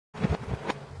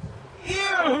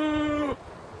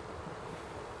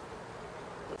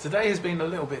Today has been a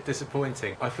little bit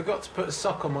disappointing. I forgot to put a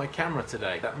sock on my camera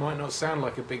today. That might not sound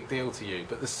like a big deal to you,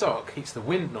 but the sock keeps the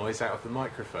wind noise out of the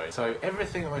microphone. So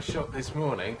everything I shot this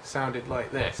morning sounded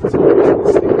like this.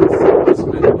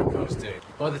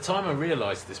 By the time I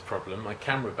realised this problem, my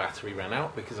camera battery ran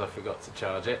out because I forgot to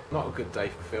charge it. Not a good day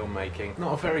for filmmaking.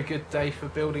 Not a very good day for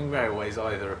building railways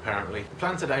either, apparently. The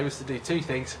plan today was to do two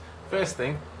things. First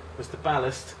thing was to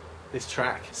ballast this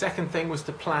track. Second thing was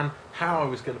to plan how I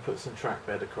was going to put some track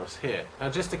bed across here. Now,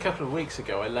 just a couple of weeks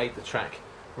ago I laid the track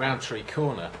Roundtree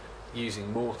Corner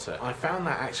using mortar. I found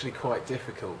that actually quite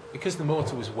difficult. Because the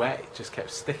mortar was wet, it just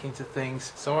kept sticking to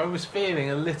things, so I was feeling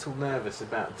a little nervous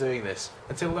about doing this.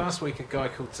 Until last week a guy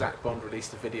called Zach Bond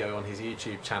released a video on his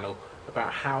YouTube channel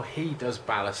about how he does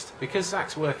ballast. Because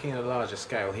Zach's working at a larger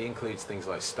scale, he includes things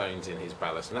like stones in his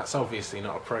ballast, and that's obviously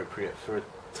not appropriate for a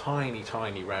tiny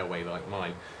railway like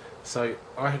mine. So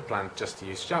I had planned just to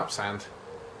use sharp sand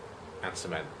and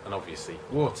cement, and obviously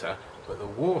water, but the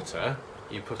water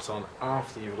you put on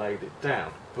after you've laid it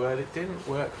down. But it didn't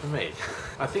work for me.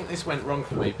 I think this went wrong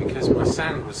for me because my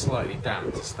sand was slightly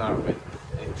damp to start with.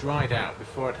 It dried out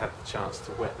before I'd had the chance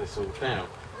to wet this all down.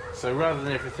 So rather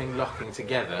than everything locking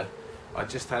together, I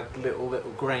just had little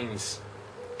grains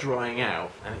drying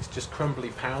out, and it's just crumbly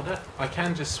powder. I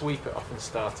can just sweep it off and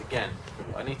start again.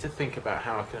 I need to think about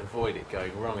how I can avoid it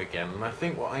going wrong again, and I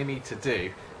think what I need to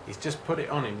do is just put it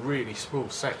on in really small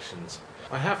sections.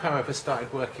 I have, however,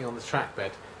 started working on the track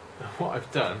bed, and what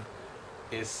I've done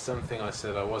is something I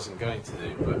said I wasn't going to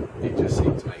do, but it just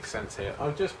seemed to make sense here.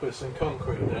 I've just put some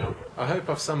concrete down. I hope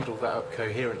I've summed all that up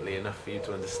coherently enough for you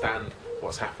to understand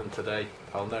what's happened today.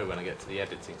 I'll know when I get to the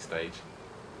editing stage,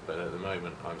 but at the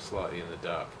moment I'm slightly in the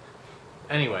dark.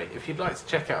 Anyway, if you'd like to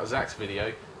check out Zach's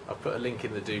video, I've put a link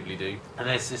in the doobly-doo, and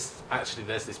there's this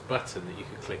button that you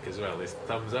can click as well. There's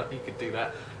thumbs up, you could do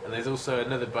that, and there's also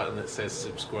another button that says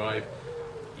subscribe.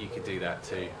 You could do that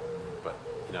too, but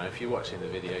you know, if you're watching the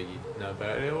video, you know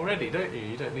about it already, don't you?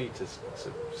 You don't need to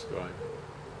subscribe.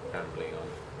 Rambling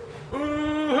on.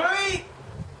 Ooh, hey!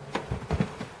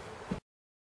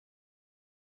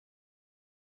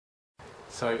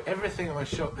 So everything I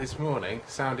shot this morning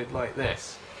sounded like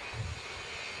this.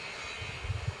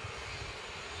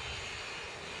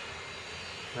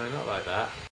 No, not like that.